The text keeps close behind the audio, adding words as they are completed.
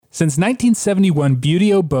Since 1971,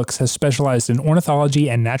 Buteo Books has specialized in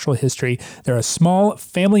ornithology and natural history. They're a small,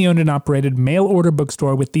 family-owned and operated mail-order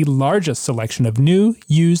bookstore with the largest selection of new,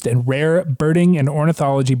 used, and rare birding and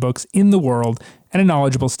ornithology books in the world, and a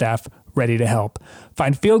knowledgeable staff ready to help.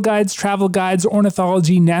 Find field guides, travel guides,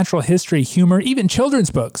 ornithology, natural history, humor, even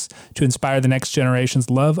children's books to inspire the next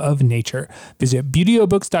generation's love of nature. Visit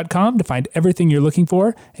buteobooks.com to find everything you're looking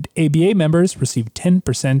for, and ABA members receive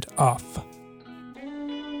 10% off.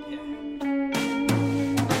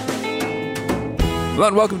 Hello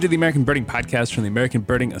and welcome to the American Birding Podcast from the American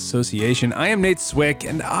Birding Association. I am Nate Swick,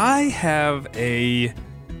 and I have a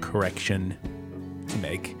correction to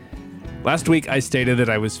make. Last week, I stated that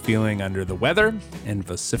I was feeling under the weather and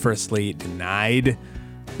vociferously denied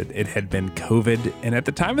that it had been COVID. And at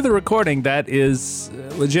the time of the recording, that is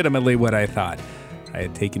legitimately what I thought. I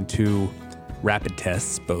had taken 2 rapid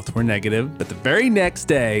tests. Both were negative. But the very next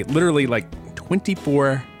day, literally like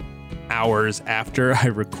 24 hours after I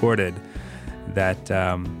recorded that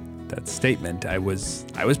statement, I was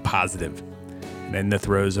positive. And in the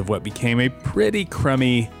throes of what became a pretty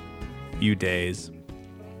crummy few days.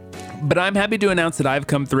 But I'm happy to announce that I've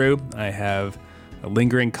come through. I have a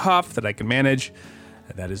lingering cough that I can manage.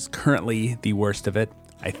 That is currently the worst of it.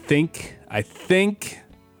 I think I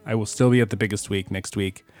will still be at the biggest week next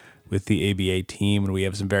week with the ABA team, and we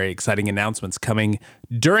have some very exciting announcements coming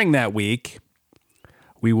during that week.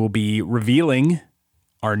 We will be revealing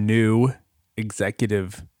our new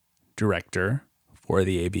executive director for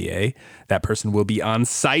the ABA. That person will be on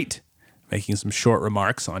site making some short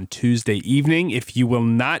remarks on Tuesday evening. If you will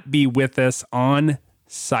not be with us on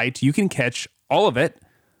site, you can catch all of it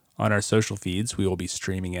on our social feeds. We will be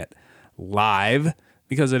streaming it live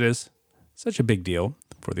because it is such a big deal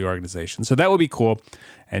for the organization. So that will be cool.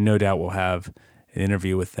 And no doubt we'll have an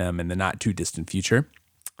interview with them in the not too distant future.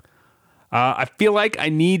 I feel like I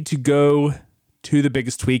need to go to the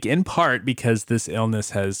biggest week in part because this illness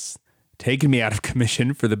has taken me out of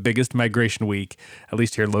commission for the biggest migration week, at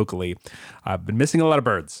least here locally. I've been missing a lot of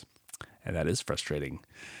birds, and that is frustrating.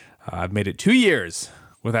 I've made it 2 years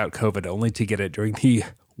without COVID, only to get it during the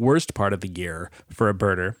worst part of the year for a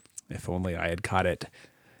birder. If only I had caught it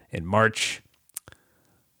in March.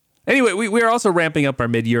 Anyway, we are also ramping up our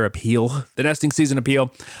mid-year appeal, the nesting season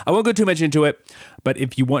appeal. I won't go too much into it, but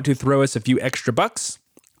if you want to throw us a few extra bucks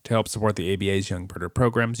to help support the ABA's Young Birder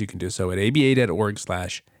programs, you can do so at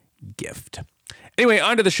aba.org/gift. Anyway,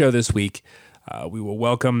 on to the show this week. We will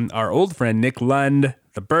welcome our old friend Nick Lund,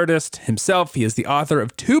 the birdist himself. He is the author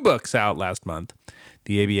of 2 books out last month,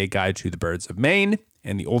 The ABA Guide to the Birds of Maine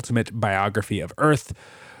and The Ultimate Biography of Earth.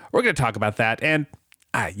 We're going to talk about that and,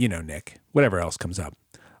 Nick, whatever else comes up.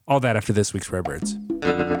 All that after this week's Rare Birds.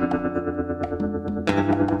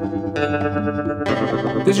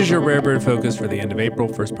 This is your Rare Bird Focus for the end of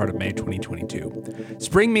April, first part of May 2022.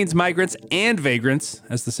 Spring means migrants and vagrants,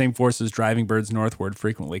 as the same forces driving birds northward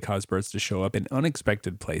frequently cause birds to show up in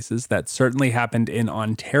unexpected places. That certainly happened in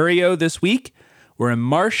Ontario this week, where a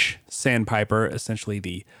marsh sandpiper, essentially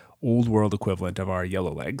the old world equivalent of our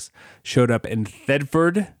yellowlegs, showed up in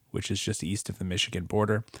Thedford, which is just east of the Michigan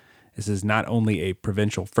border. This is not only a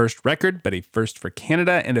provincial first record, but a first for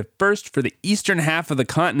Canada and a first for the eastern half of the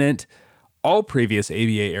continent. All previous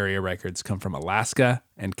ABA area records come from Alaska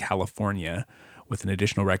and California, with an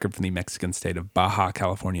additional record from the Mexican state of Baja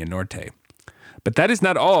California Norte. But that is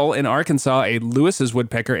not all. In Arkansas, a Lewis's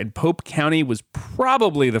woodpecker in Pope County was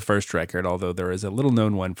probably the first record, although there is a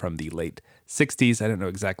little-known one from the late 60s. I don't know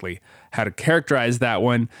exactly how to characterize that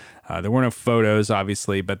one. There were no photos,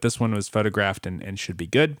 obviously, but this one was photographed and should be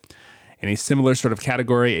good. In a similar sort of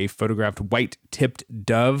category, a photographed white-tipped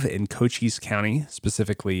dove in Cochise County,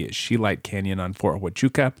 specifically Sheelite Canyon on Fort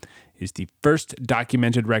Huachuca, is the first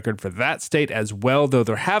documented record for that state as well, though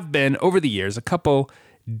there have been, over the years, a couple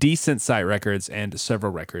decent site records and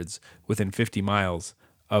several records within 50 miles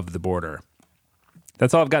of the border.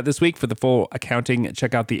 That's all I've got this week. For the full accounting,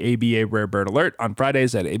 check out the ABA Rare Bird Alert on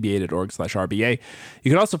Fridays at aba.org/RBA.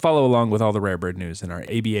 You can also follow along with all the rare bird news in our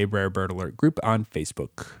ABA Rare Bird Alert group on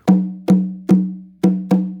Facebook.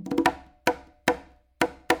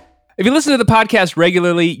 If you listen to the podcast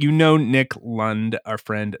regularly, you know Nick Lund, our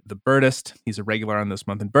friend, the birdist. He's a regular on This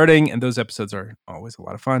Month in Birding, and those episodes are always a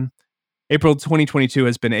lot of fun. April 2022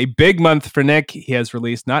 has been a big month for Nick. He has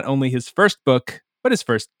released not only his first book, but his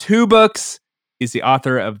first 2 books. He's the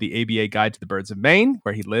author of The ABA Guide to the Birds of Maine,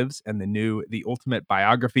 where he lives, and The Ultimate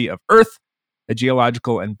Biography of Earth, a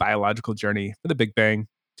geological and biological journey from the Big Bang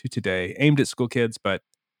to today, aimed at school kids, but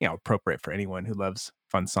appropriate for anyone who loves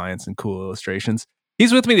fun science and cool illustrations.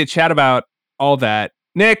 He's with me to chat about all that.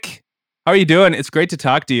 Nick, how are you doing? It's great to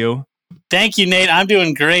talk to you. Thank you, Nate. I'm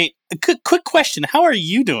doing great. A quick question. How are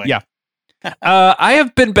you doing? Yeah. I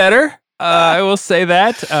have been better. I will say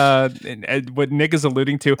that, and what Nick is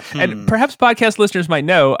alluding to. And perhaps podcast listeners might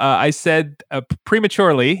know, I said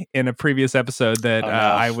prematurely in a previous episode that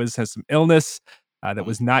I had some illness that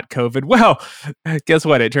was not COVID. Well, guess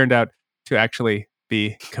what? It turned out to actually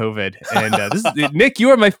be COVID. And this is, Nick,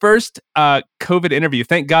 you are my first COVID interview.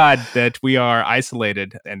 Thank God that we are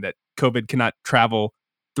isolated and that COVID cannot travel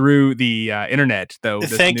through the internet, though.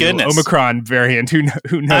 Thank goodness. Omicron variant. Who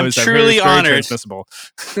knows? I'm truly honored. Transmissible.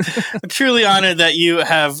 I'm truly honored that you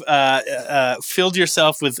have filled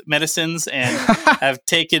yourself with medicines and have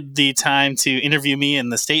taken the time to interview me in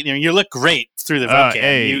the state. You look great through the webcam.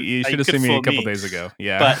 Hey, you should have seen me a couple days ago.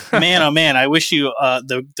 Yeah, but man, oh man, I wish you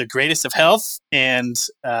the greatest of health. And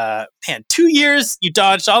man, 2 years you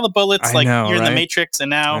dodged all the bullets you're in the Matrix, and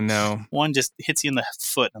now one just hits you in the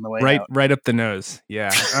foot on the way out. Right up the nose.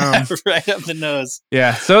 Yeah. Right up the nose.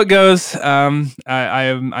 Yeah, so it goes.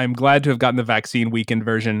 I'm glad to have gotten the vaccine weakened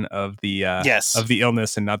version of the of the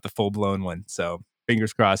illness and not the full blown one. So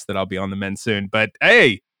fingers crossed that I'll be on the mend soon. But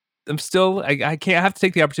hey, I'm still I have to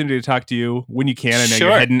take the opportunity to talk to you when you can. I know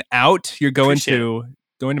you're heading out. You're going to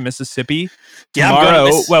Mississippi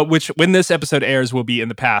tomorrow. Well, which when this episode airs will be in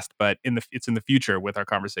the past, but it's in the future with our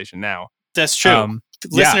conversation now. That's true.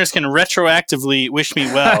 Listeners can retroactively wish me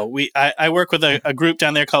well. I work with a group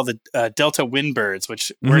down there called the Delta Windbirds,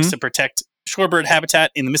 which works to protect shorebird habitat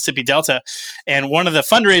in the Mississippi Delta. And one of the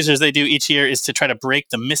fundraisers they do each year is to try to break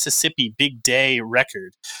the Mississippi Big Day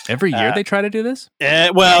record. Every year they try to do this?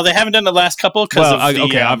 Well, they haven't done the last couple because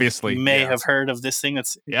obviously. You may have heard of this thing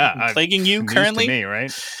that's plaguing you currently. To me,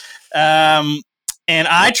 right? And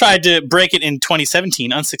I tried to break it in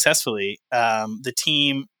 2017 unsuccessfully. The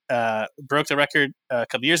team broke the record a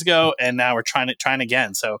couple years ago, and now we're trying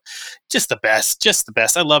again. So just the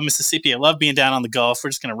best. I love Mississippi. I love being down on the Gulf. We're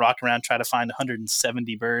just going to rock around, try to find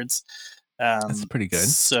 170 birds. That's pretty good.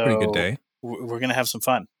 So pretty good day. We're going to have some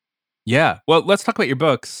fun. Yeah. Well, let's talk about your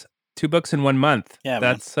books. 2 books in 1 month. Yeah,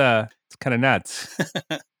 that's it's kind of nuts.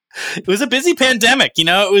 It was a busy pandemic,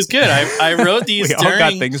 it was good. I wrote these we all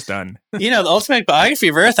got things done. The Ultimate Biography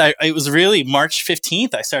of Earth, it was really March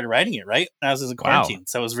 15th I started writing it, right? I was in quarantine. Wow.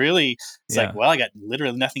 So it was really, like, well, I got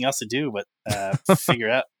literally nothing else to do but figure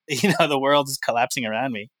out, the world is collapsing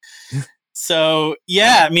around me. So,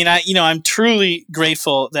 yeah, I mean, I'm truly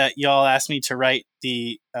grateful that y'all asked me to write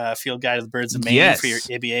the Field Guide of the Birds of Maine for your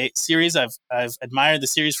ABA series. I've admired the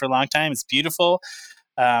series for a long time. It's beautiful.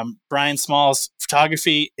 Brian Small's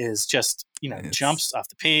photography is just, jumps off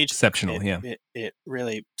the page. Exceptional, It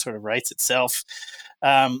really sort of writes itself.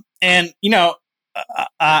 And,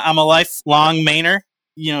 I'm a lifelong Mainer.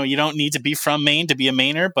 You don't need to be from Maine to be a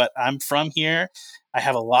Mainer, but I'm from here. I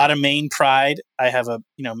have a lot of Maine pride. I have a,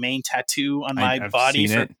 Maine tattoo on my body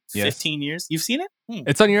for 15 years. You've seen it?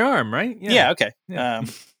 It's on your arm, right? Yeah, okay. Yeah.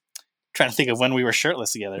 Trying to think of when we were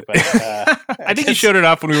shirtless together, but I think you showed it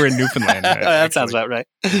off when we were in Newfoundland. That sounds about right.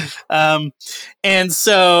 And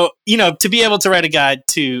so, to be able to write a guide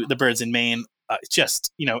to the birds in Maine,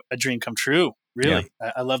 just, a dream come true. Really,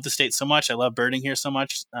 I love the state so much. I love birding here so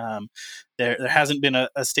much. There hasn't been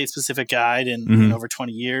a state specific guide in over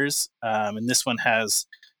 20 years, and this one has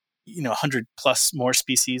 100 plus more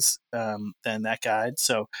species than that guide.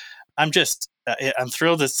 So I'm just I'm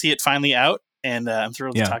thrilled to see it finally out. And I'm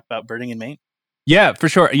thrilled to talk about birding in Maine. Yeah, for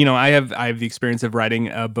sure. I have the experience of writing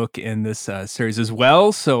a book in this series as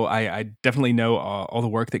well. So I definitely know all the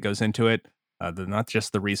work that goes into it. Not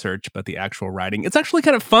just the research, but the actual writing. It's actually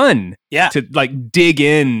kind of fun. To like dig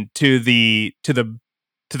in to the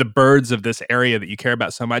birds of this area that you care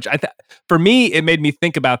about so much. For me, it made me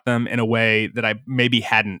think about them in a way that I maybe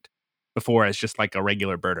hadn't before as just like a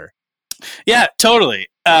regular birder. Yeah, totally.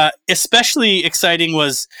 Especially exciting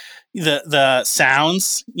was the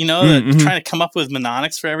sounds, trying to come up with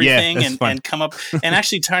mnemonics for everything and come up and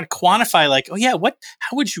actually trying to quantify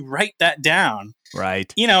how would you write that down?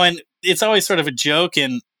 Right. And it's always sort of a joke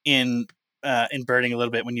in birding a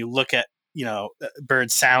little bit when you look at, bird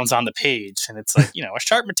sounds on the page and it's like, a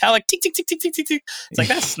sharp metallic tick, tick, tick, tick, tick, tick, tick. It's like,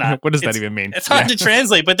 that's not, what does that even mean? It's hard to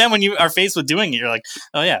translate. But then when you are faced with doing it, you're like,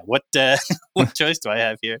 oh yeah, what choice do I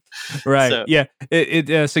have here? Right. So, yeah.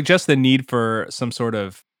 It suggests the need for some sort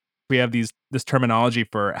of, we have this terminology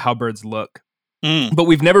for how birds look, but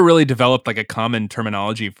we've never really developed like a common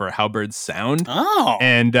terminology for how birds sound. Oh,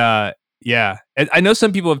 and I know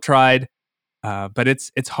some people have tried, but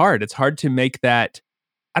it's hard. It's hard to make that.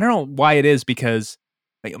 I don't know why it is, because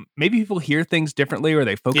like, maybe people hear things differently or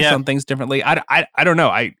they focus on things differently. I don't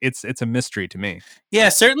know. It's a mystery to me. Yeah,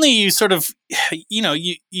 certainly you sort of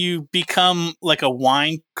you become like a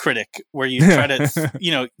wine critic where you try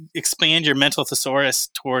to expand your mental thesaurus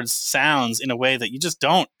towards sounds in a way that you just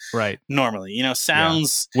don't normally.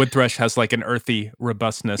 Sounds. Wood thrush has like an earthy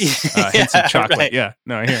robustness, hints of chocolate. Right. Yeah,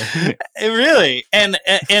 no, I hear it. Really, and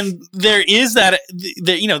there is that.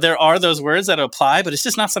 There are those words that apply, but it's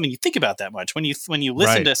just not something you think about that much. When you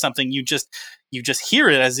listen to something, you just hear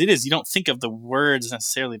it as it is. You don't think of the words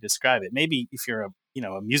necessarily to describe it. Maybe if you're a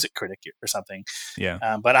music critic or something.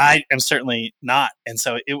 Yeah. But I am certainly not. And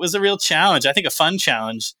so it was a real challenge. I think a fun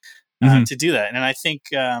challenge to do that. And I think,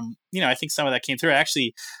 I think some of that came through.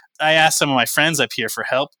 Actually, I asked some of my friends up here for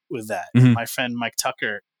help with that. My friend Mike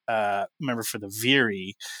Tucker, remember for the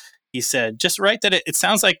Veery, he said, just write that it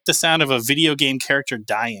sounds like the sound of a video game character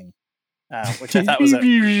dying. Which I thought was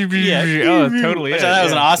totally. Which I thought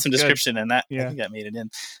was an awesome description, and that I think that made it in.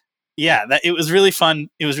 Yeah, it was really fun.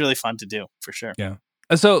 It was really fun to do, for sure. Yeah.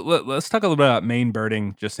 So let's talk a little bit about Maine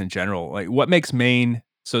birding just in general. Like, what makes Maine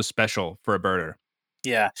so special for a birder?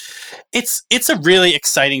 Yeah, it's a really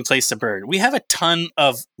exciting place to bird. We have a ton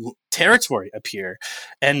of territory up here,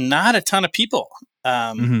 and not a ton of people.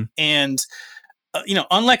 And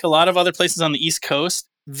unlike a lot of other places on the East Coast,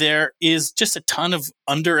 there is just a ton of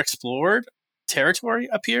underexplored territory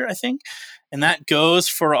up here, I think. And that goes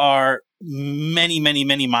for our many, many,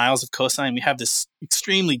 many miles of coastline. We have this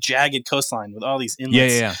extremely jagged coastline with all these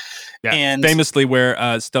inlets. Yeah. And famously where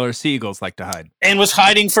Steller sea eagles like to hide. And was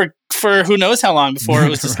hiding for who knows how long before it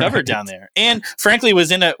was discovered down there. And frankly,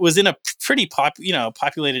 was in a pretty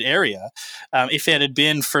populated area. If it had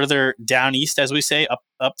been further down east, as we say,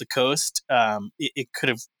 up the coast, it could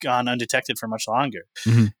have gone undetected for much longer.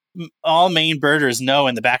 All Maine birders know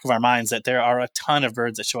in the back of our minds that there are a ton of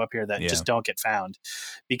birds that show up here that just don't get found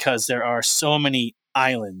because there are so many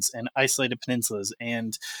islands and isolated peninsulas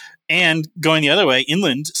and going the other way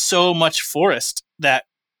inland, so much forest that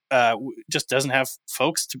just doesn't have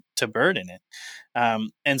folks to bird in it.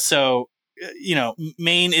 And so,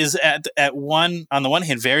 Maine is on the one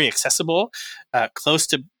hand, very accessible, close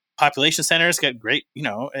to population centers, got great,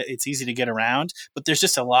 it's easy to get around, but there's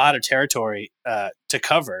just a lot of territory to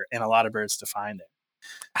cover and a lot of birds to find there.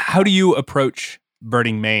 How do you approach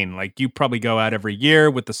birding Maine? Like, you probably go out every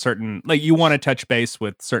year with you want to touch base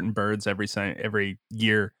with certain birds every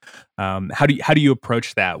year. How do you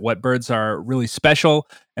approach that? What birds are really special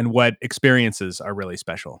and what experiences are really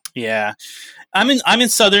special? Yeah, I'm in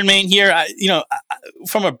southern Maine here.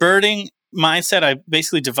 From a birding mindset, I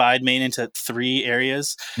basically divide Maine into three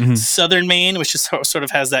areas. Southern Maine, which is sort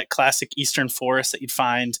of has that classic eastern forest that you'd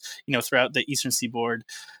find, throughout the eastern seaboard.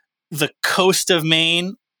 The coast of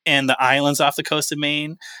Maine and the islands off the coast of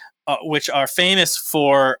Maine, which are famous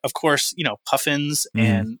for, of course, puffins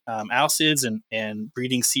and alcids and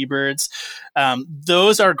breeding seabirds.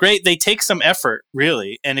 Those are great. They take some effort,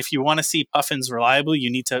 really. And if you want to see puffins reliably, you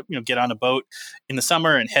need to get on a boat in the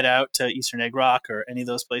summer and head out to Eastern Egg Rock or any of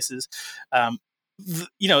those places. And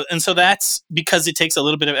so that's because it takes a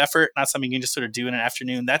little bit of effort, not something you can just sort of do in an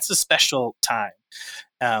afternoon. That's a special time.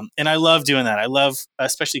 And I love doing that. I love,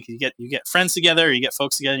 especially because you get friends together, you get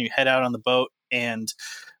folks together, and you head out on the boat. And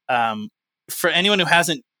for anyone who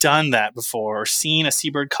hasn't done that before or seen a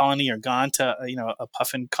seabird colony or gone to a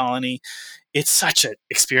puffin colony, it's such an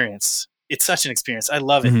experience. It's such an experience. I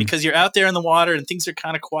love it because you're out there in the water and things are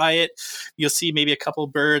kind of quiet. You'll see maybe a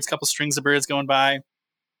couple strings of birds going by.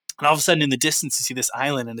 And all of a sudden in the distance, you see this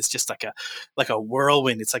island and it's just like a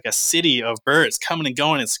whirlwind. It's like a city of birds coming and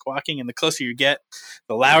going and squawking. And the closer you get,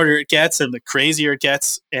 the louder it gets and the crazier it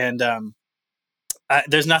gets. And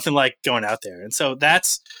there's nothing like going out there. And so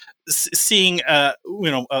that's seeing, a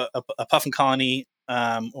puffin colony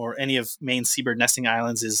or any of Maine's seabird nesting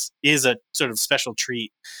islands is a sort of special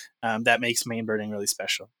treat that makes Maine birding really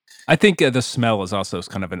special. I think the smell is also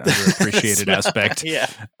kind of an underappreciated aspect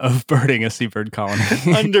of birding a seabird colony.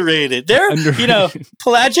 Underrated.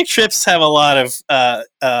 Pelagic trips have a lot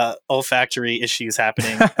of olfactory issues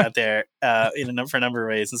happening out there for a number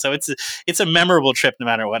of ways. And so it's a memorable trip no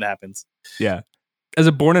matter what happens. Yeah. As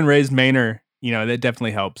a born and raised Mainer, that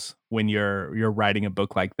definitely helps when you're writing a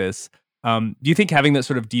book like this. Do you think having that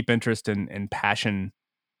sort of deep interest and passion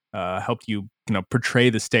helped you,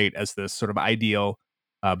 portray the state as this sort of ideal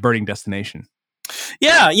birding destination?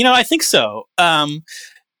 Yeah, I think so. I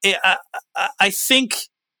think,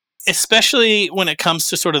 especially when it comes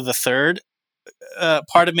to sort of the third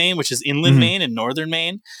part of Maine, which is inland Maine and northern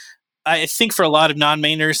Maine, I think for a lot of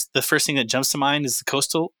non-Mainers, the first thing that jumps to mind is the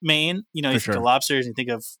coastal Maine. You think of lobsters, you think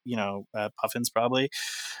of puffins probably.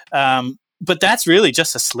 but that's really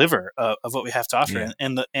just a sliver of what we have to offer.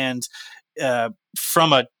 Yeah. And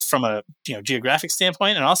from a geographic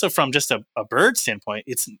standpoint, and also from just a bird standpoint,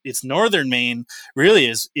 it's northern Maine really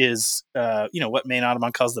is what Maine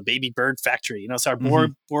Audubon calls the baby bird factory. It's our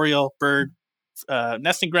boreal bird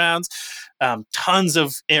nesting grounds, tons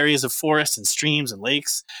of areas of forest and streams and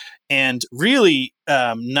lakes, and really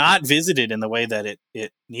not visited in the way that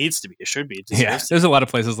it needs to be. It should be. There's a lot of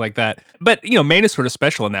places like that. But Maine is sort of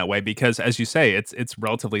special in that way because, as you say, it's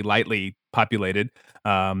relatively lightly populated,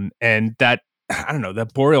 and that, I don't know,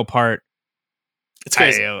 that boreal part. It's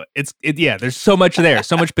crazy. There's so much there,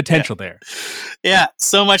 so much potential there. Yeah,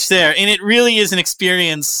 so much there. And it really is an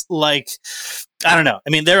experience like, I don't know.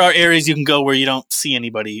 I mean, there are areas you can go where you don't see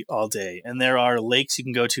anybody all day. And there are lakes you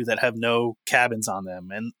can go to that have no cabins on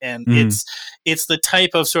them. And it's the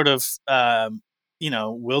type of sort of,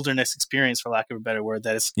 wilderness experience, for lack of a better word,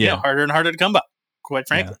 that is harder and harder to come by, quite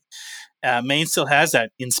frankly. Yeah. Maine still has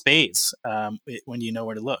that in spades when you know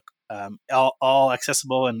where to look. All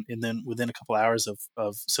accessible and then within a couple hours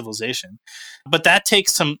of civilization. But that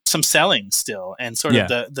takes some selling still, and sort of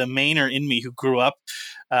the Mainer in me who grew up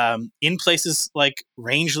in places like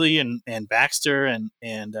Rangeley and Baxter and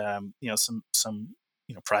some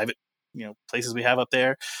private places we have up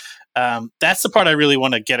there. That's the part I really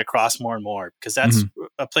want to get across more and more, because that's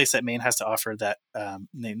a place that Maine has to offer that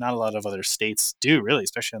not a lot of other states do, really,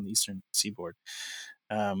 especially on the eastern seaboard.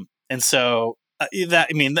 And so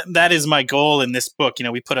that is my goal in this book.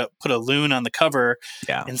 We put a loon on the cover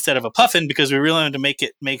instead of a puffin, because we really wanted to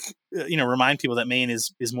remind people that Maine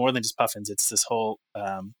is more than just puffins. It's this whole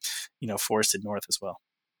forested north as well.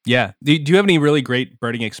 Yeah. Do you have any really great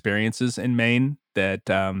birding experiences in Maine that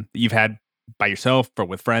you've had by yourself or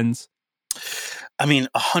with friends? I mean,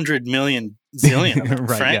 100 million zillion of them,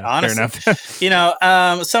 right? Yeah, honestly. Fair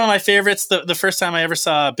enough. Some of my favorites. The first time I ever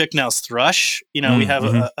saw Bicknell's thrush. We have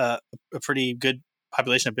a pretty good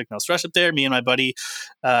population of Bicknell's thrush up there. Me and my buddy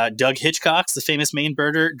Doug Hitchcox, the famous Maine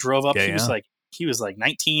birder, drove up. He was like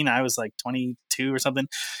 19. I was like 22 or something.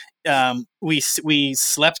 We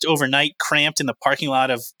slept overnight, cramped in the parking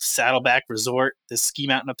lot of Saddleback Resort, this ski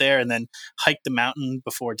mountain up there, and then hiked the mountain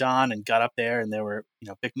before dawn and got up there, and there were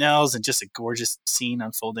Bicknells and just a gorgeous scene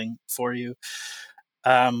unfolding for you.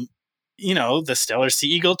 The Steller Sea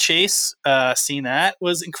Eagle chase, seeing that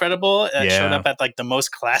was incrable. It showed up at like the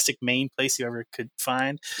most classic Maine place you ever could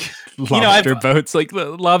find. Lobster boats, like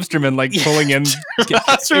the lobstermen, like pulling in.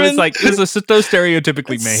 It was so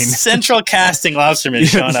stereotypically Maine. Central casting lobstermen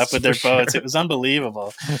showing up with their boats. It was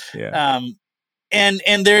unbelievable. Yeah.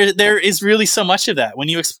 And there is really so much of that when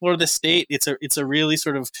you explore the state. It's a really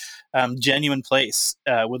sort of genuine place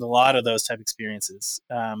with a lot of those type of experiences.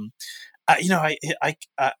 I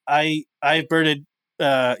birded,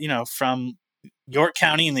 from York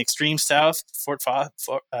County in the extreme south, Fort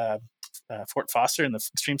Foster in the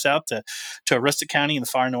extreme south, to Aroostook County in the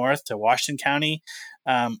far north, to Washington County.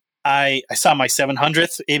 I saw my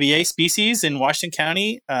 700th ABA species in Washington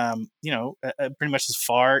County, pretty much as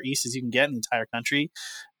far east as you can get in the entire country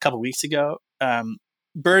a couple weeks ago.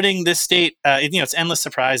 Birding this state, it's endless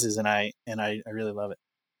surprises, and I really love it.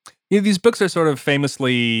 These books are sort of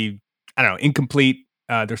famously, I don't know, incomplete.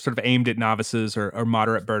 They're sort of aimed at novices or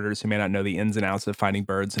moderate birders who may not know the ins and outs of finding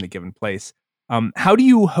birds in a given place. How do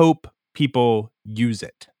you hope people use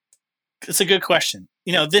it? It's a good question.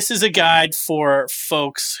 This is a guide for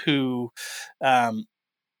folks who,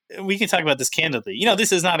 we can talk about this candidly.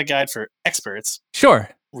 This is not a guide for experts. Sure.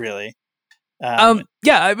 Really. I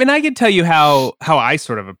mean, I can tell you how I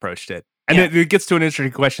sort of approached it. And it gets to an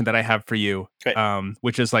interesting question that I have for you,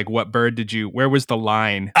 which is like, what bird where was the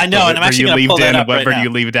line? I know, and I'm actually going to pull that up what bird now. you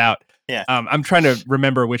leave it out? Yeah. I'm trying to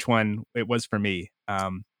remember which one it was for me.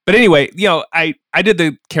 But anyway, I did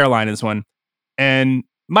the Carolinas one, and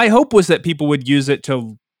my hope was that people would use it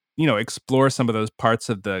to, explore some of those parts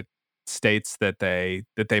of the states that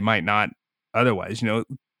they might not otherwise.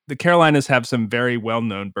 The Carolinas have some very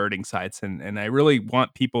well-known birding sites, and I really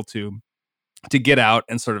want people to get out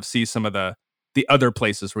and sort of see some of the other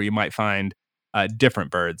places where you might find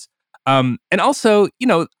different birds. And also,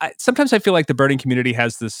 sometimes I feel like the birding community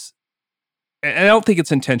has this, and I don't think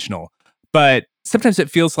it's intentional, but sometimes it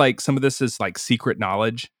feels like some of this is like secret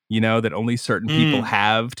knowledge, that only certain people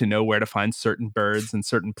have to know where to find certain birds in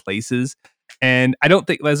certain places. And I don't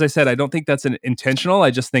think, as I said, I don't think that's intentional.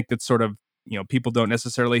 I just think that sort of, people don't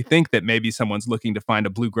necessarily think that maybe someone's looking to find a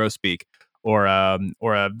blue grosbeak or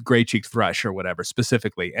a gray-cheeked thrush or whatever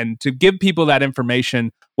specifically. And to give people that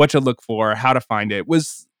information, what to look for, how to find it,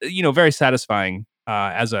 was, very satisfying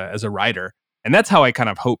as a writer. And that's how I kind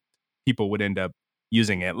of hope people would end up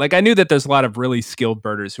using it. Like I knew that there's a lot of really skilled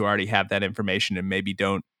birders who already have that information and maybe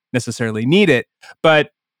don't necessarily need it,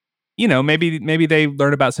 but maybe they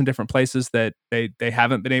learn about some different places that they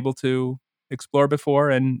haven't been able to explore before,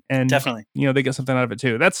 and definitely, they get something out of it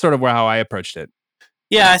too. That's sort of how I approached it.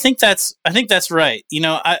 Yeah, I think that's right.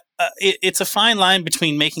 It's a fine line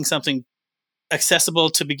between making something accessible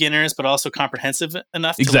to beginners, but also comprehensive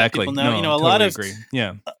enough to let people know. No, a lot of agree.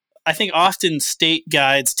 Yeah, I think often state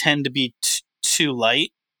guides tend to be too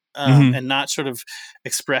light and not sort of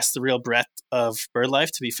express the real breadth of bird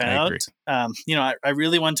life to be found. I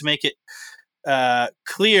really want to make it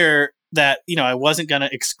clear that I wasn't going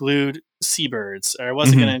to exclude seabirds, or I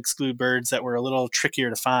wasn't going to exclude birds that were a little trickier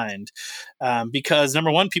to find, because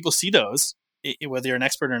number one, people see those whether you're an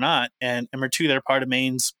expert or not, and number two, they're part of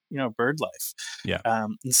Maine's bird life. Yeah.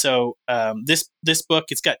 And so this book,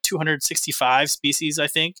 it's got 265 species, I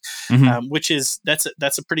think, which is that's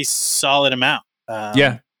a pretty solid amount.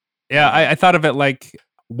 I thought of it like,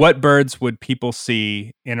 what birds would people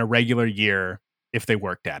see in a regular year if they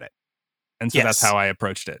worked at it? And so that's how I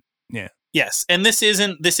approached it. Yeah. Yes, and this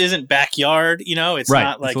isn't backyard. It's right.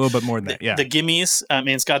 not like it's a little bit more than that. Yeah, the gimmies. I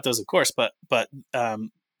mean, it's got those, of course, but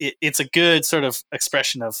it's a good sort of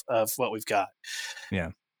expression of what we've got.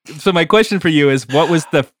 Yeah. So my question for you is, what was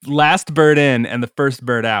the last bird in and the first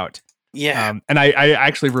bird out? Yeah. And I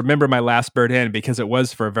actually remember my last bird in because it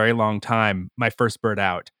was for a very long time my first bird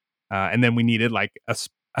out, and then we needed like a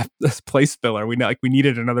place filler. We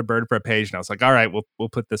needed another bird for a page, and I was like, all right, we'll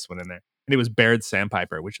put this one in there. And it was Baird's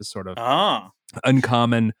sandpiper, which is sort of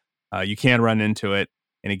uncommon. You can run into it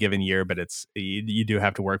in a given year, but you do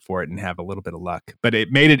have to work for it and have a little bit of luck. But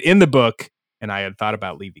it made it in the book, and I had thought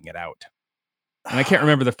about leaving it out. And I can't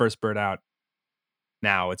remember the first bird out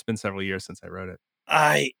now. It's been several years since I wrote it.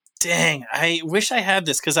 I wish I had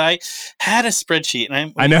this, because I had a spreadsheet,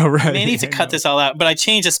 and I know, right? I may need to cut this all out, but I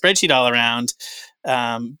changed the spreadsheet all around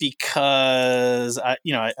because I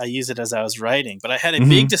use it as I was writing. But I had a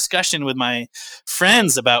big discussion with my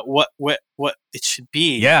friends about what it should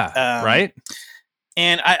be. Yeah, right.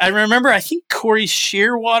 And I remember, I think Corey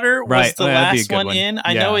Shearwater was the last one in.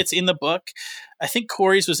 I know it's in the book. I think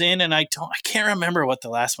Corey's was in, and I can't remember what the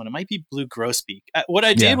last one. It might be Blue Grosbeak. What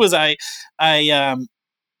I did was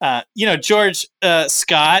George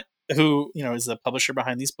Scott, who is the publisher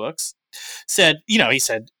behind these books, said, he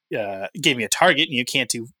said, gave me a target, and you can't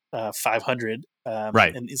do 500,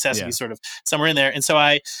 right? And it has to be sort of somewhere in there. And so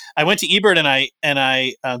I went to eBird, and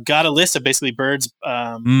I got a list of basically birds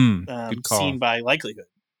seen by likelihood,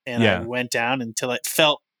 and I went down until it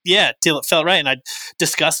felt right. And I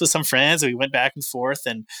discussed with some friends, and we went back and forth,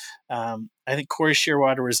 and I think Corey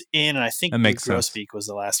Shearwater was in, and I think Blue Grosbeak was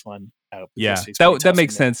the last one out. Yeah, that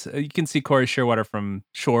makes sense. You can see Corey Shearwater from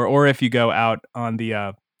shore, or if you go out on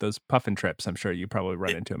the those puffin trips, I'm sure you probably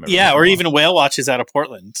run into him. Or even whale watches out of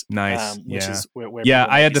Portland. Nice. Which is where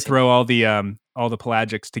I had to throw all the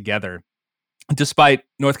pelagics together. Despite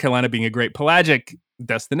North Carolina being a great pelagic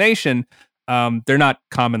destination, they're not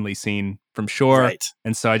commonly seen from shore. Right.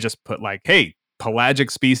 And so I just put like, hey, pelagic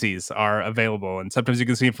species are available, and sometimes you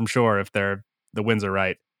can see them from shore if the winds are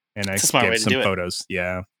right. And I gave some photos.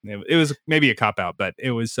 Yeah, it was maybe a cop out, but it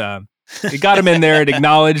was. It got them in there. It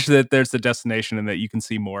acknowledged that there's the destination and that you can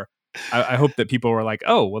see more. I hope that people were like,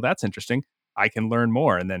 oh, well, that's interesting. I can learn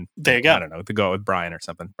more. And then there you go. I don't know, to go with Brian or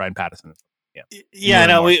something, Brian Patterson. Yeah.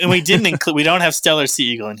 No, we didn't include. We don't have Stellar Sea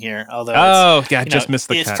Eagle in here. Although, just missed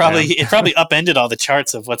the. It probably upended all the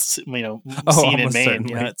charts of what's seen in Maine.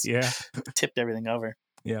 It's tipped everything over.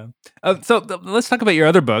 Yeah. So let's talk about your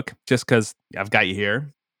other book, just because I've got you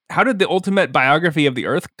here. How did the Ultimate Biography of the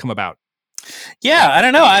Earth come about? Yeah, I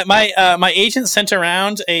don't know. My agent sent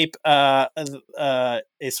around a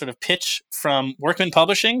sort of pitch from Workman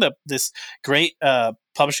Publishing, this great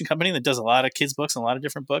publishing company that does a lot of kids' books and a lot of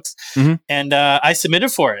different books. And I submitted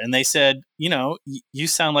for it, and they said, you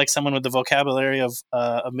sound like someone with the vocabulary of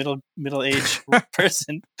a middle-aged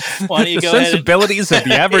person. Why don't you go ahead? Sensibilities of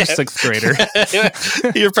the average sixth grader.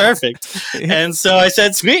 You're perfect. And so I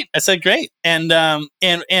said, sweet. I said, great. And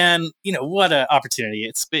what an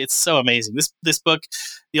opportunity! It's so amazing. This book,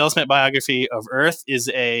 The Ultimate Biography of Earth, is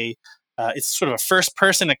it's sort of a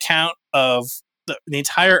first-person account of the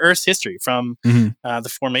entire Earth's history, from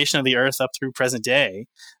the formation of the Earth up through present day.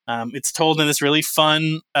 It's told in this really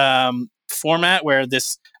fun format where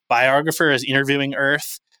this biographer is interviewing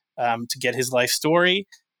Earth to get his life story.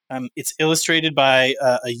 It's illustrated by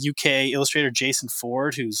a UK illustrator, Jason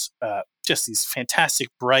Ford, who's just these fantastic,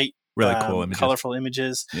 bright, really cool images. colorful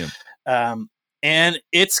images. Yeah. And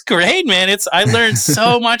it's great, man. I learned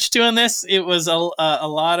so much doing this. It was a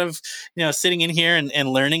lot of, sitting in here and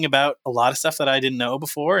learning about a lot of stuff that I didn't know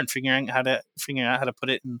before, and figuring out how to put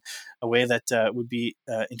it in a way that would be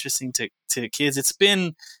interesting to kids. It's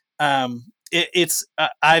been,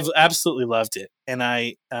 I've absolutely loved it,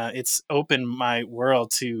 and it's opened my world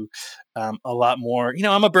to a lot more.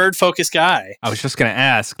 I'm a bird focused guy. I was just going to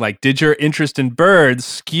ask, did your interest in birds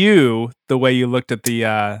skew the way you looked at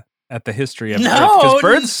the history of Earth? Because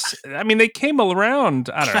birds, they came around,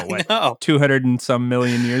 I don't know, 200 and some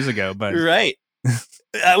million years ago, but right.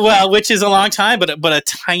 Well, which is a long time, but a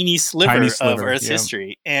tiny sliver of Earth's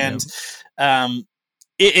history, and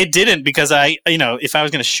it didn't, because if I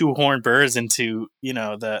was going to shoehorn birds into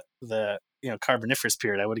the Carboniferous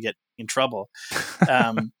period, I would get in trouble.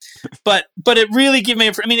 But it really gave me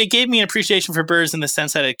an appreciation for birds, in the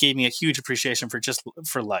sense that it gave me a huge appreciation for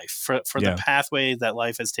life, for the pathway that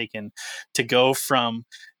life has taken to go from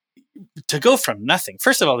nothing.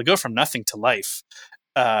 First of all, to go from nothing to life.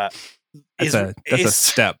 That's a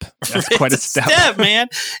step. That's quite a step, man.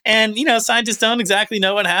 And scientists don't exactly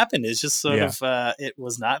know what happened. It's just sort of it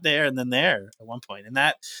was not there and then there at one point.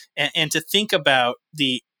 And to think about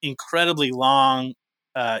the incredibly long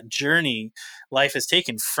journey life has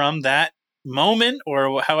taken from that moment,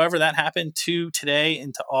 or however that happened, to today,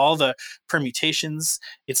 into all the permutations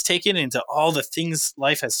it's taken, into all the things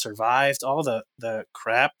life has survived, all the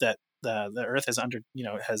crap that the Earth has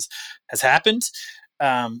happened.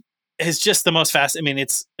 It's just the most fast.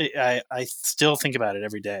 I still think about it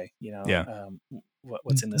every day.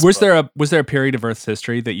 What's in this? Was there a period of Earth's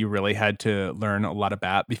history that you really had to learn a lot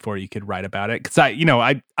about before you could write about it? Because I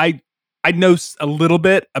know a little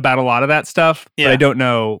bit about a lot of that stuff, but I don't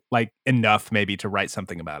know enough maybe to write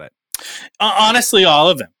something about it. Honestly, all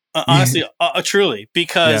of them. Truly,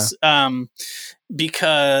 because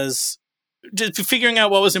just figuring out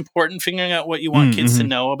what was important, figuring out what you want kids to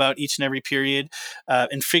know about each and every period,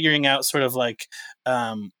 and figuring out sort of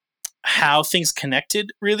how things connected,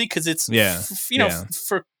 really, because it's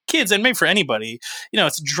for kids, and maybe for anybody,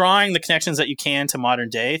 it's drawing the connections that you can to modern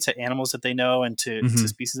day, to animals that they know, and to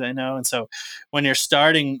species that they know. And so when you're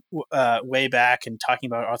starting way back and talking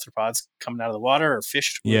about arthropods coming out of the water, or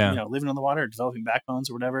fish living in the water, or developing backbones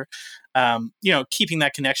or whatever, keeping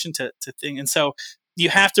that connection to thing. And so you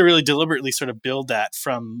have to really deliberately sort of build that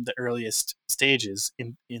from the earliest stages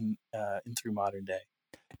in through modern day.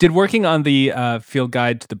 Did working on the field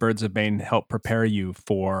guide to the Birds of Maine help prepare you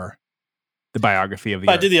for the biography of the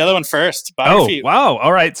Earth? I did the other one first. Biography. Oh, wow.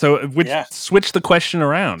 All right. So switch the question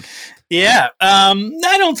around. Yeah.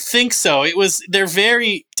 I don't think so. They're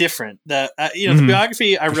very different. The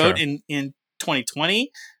biography I wrote in 2020,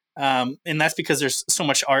 and that's because there's so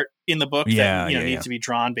much art in the book that needs to be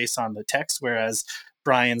drawn based on the text, whereas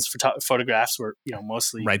Brian's photographs were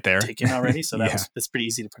mostly right there taken already, so that's pretty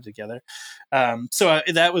easy to put together. So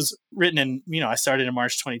that was written in I started in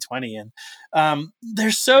March 2020, and they're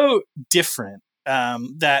so different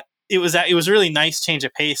that it was a really nice change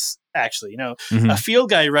of pace, actually. A field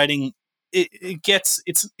guy writing,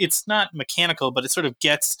 it's not mechanical, but it sort of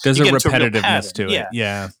there's a repetitiveness to it.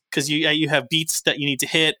 Yeah. Because you have beats that you need to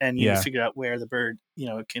hit, and you figure out where the bird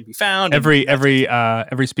can be found.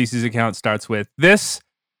 Every species account starts with this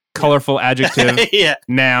colorful adjective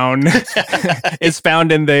noun is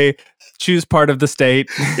found in the choose part of the state.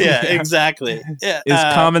 Yeah, exactly. Yeah, is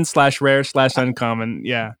common / rare / uncommon.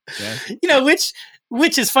 Yeah.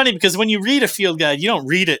 Which is funny, because when you read a field guide, you don't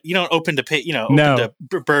read it. You don't open to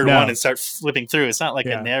bird one and start flipping through. It's not like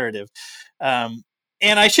a narrative.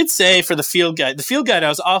 And I should say, for the field guide I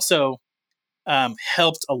was also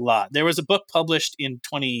helped a lot. There was a book published in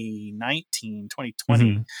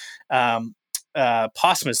 2020,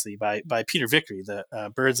 posthumously by Peter Vickery, the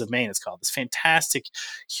Birds of Maine, it's called. This fantastic,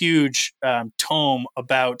 huge tome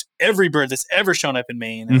about every bird that's ever shown up in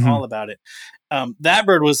Maine, and all about it.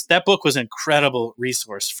 That book was an incredible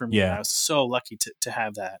resource for me. I was so lucky to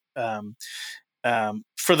have that.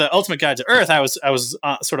 For the Ultimate Guide to Earth, I was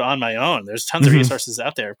sort of on my own. There's tons of resources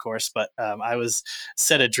out there, of course, but I was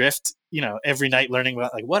set adrift, every night learning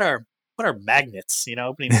about what are magnets,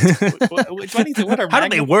 opening. What are how do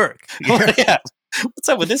they work? What's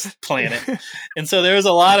up with this planet? And so there was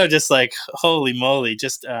a lot of just holy moly,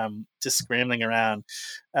 just scrambling around.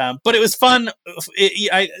 But it was fun.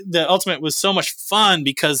 The Ultimate was so much fun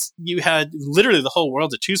because you had literally the whole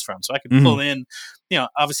world to choose from. So I could pull in,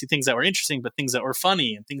 obviously things that were interesting, but things that were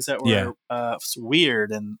funny and things that were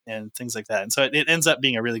weird and things like that. And so it ends up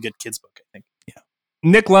being a really good kids book, I think. Yeah.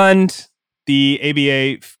 Nick Lund, the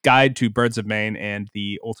ABA Guide to Birds of Maine, and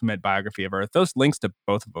the Ultimate Biography of Earth. Those links to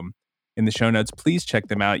both of them in the show notes. Please check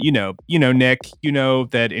them out. You know Nick. You know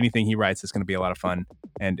that anything he writes is going to be a lot of fun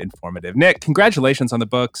and informative. Nick, congratulations on the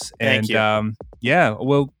books. Thank you.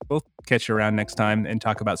 We'll catch you around next time and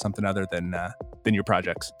talk about something other than your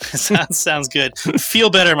projects. Sounds good. Feel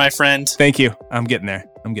better, my friend. Thank you. I'm getting there.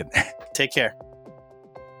 Take care.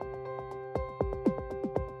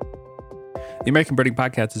 The American Birding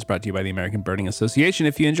Podcast is brought to you by the American Birding Association.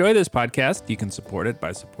 If you enjoy this podcast, you can support it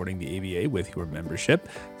by supporting the ABA with your membership.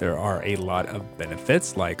 There are a lot of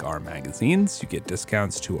benefits like our magazines. You get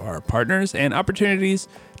discounts to our partners and opportunities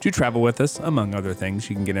to travel with us, among other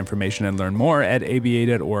things. You can get information and learn more at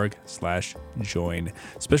aba.org/join.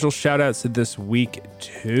 Special shout outs this week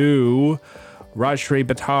to Rajshri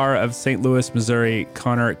Bhattar of St. Louis, Missouri,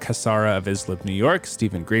 Connor Cassara of Islip, New York,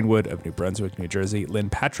 Stephen Greenwood of New Brunswick, New Jersey, Lynn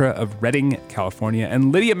Patra of Redding, California,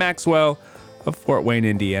 and Lydia Maxwell of Fort Wayne,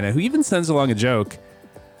 Indiana, who even sends along a joke.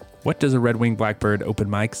 What does a red-winged blackbird open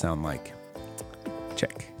mic sound like?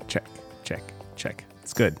 Check.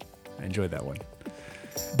 It's good. I enjoyed that one.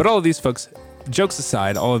 But all of these folks, jokes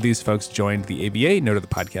aside, all of these folks joined the ABA. Noted the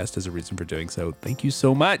podcast as a reason for doing so. Thank you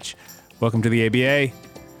so much. Welcome to the ABA.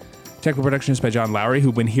 Technical production is by John Lowry, who,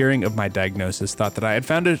 when hearing of my diagnosis, thought that I had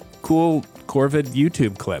found a cool Corvid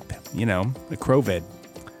YouTube clip. A Crovid.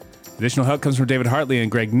 Additional help comes from David Hartley and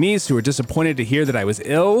Greg Neese, who were disappointed to hear that I was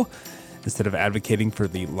ill. Instead of advocating for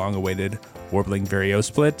the long-awaited warbling Vireo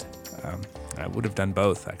split, I would have done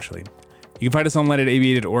both, actually. You can find us online at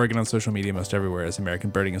aba.org and on social media most everywhere as American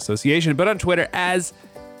Birding Association, but on Twitter as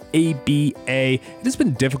ABA. It has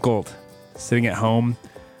been difficult sitting at home,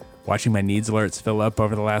 watching my needs alerts fill up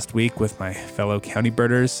over the last week with my fellow county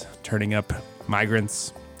birders, turning up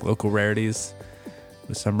migrants, local rarities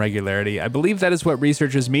with some regularity. I believe that is what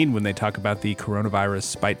researchers mean when they talk about the coronavirus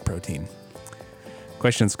spike protein.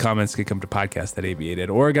 Questions, comments can come to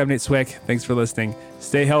podcast@aba.org. I'm Nate Swick. Thanks for listening.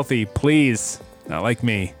 Stay healthy, please. Not like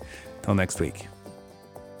me. Till next week.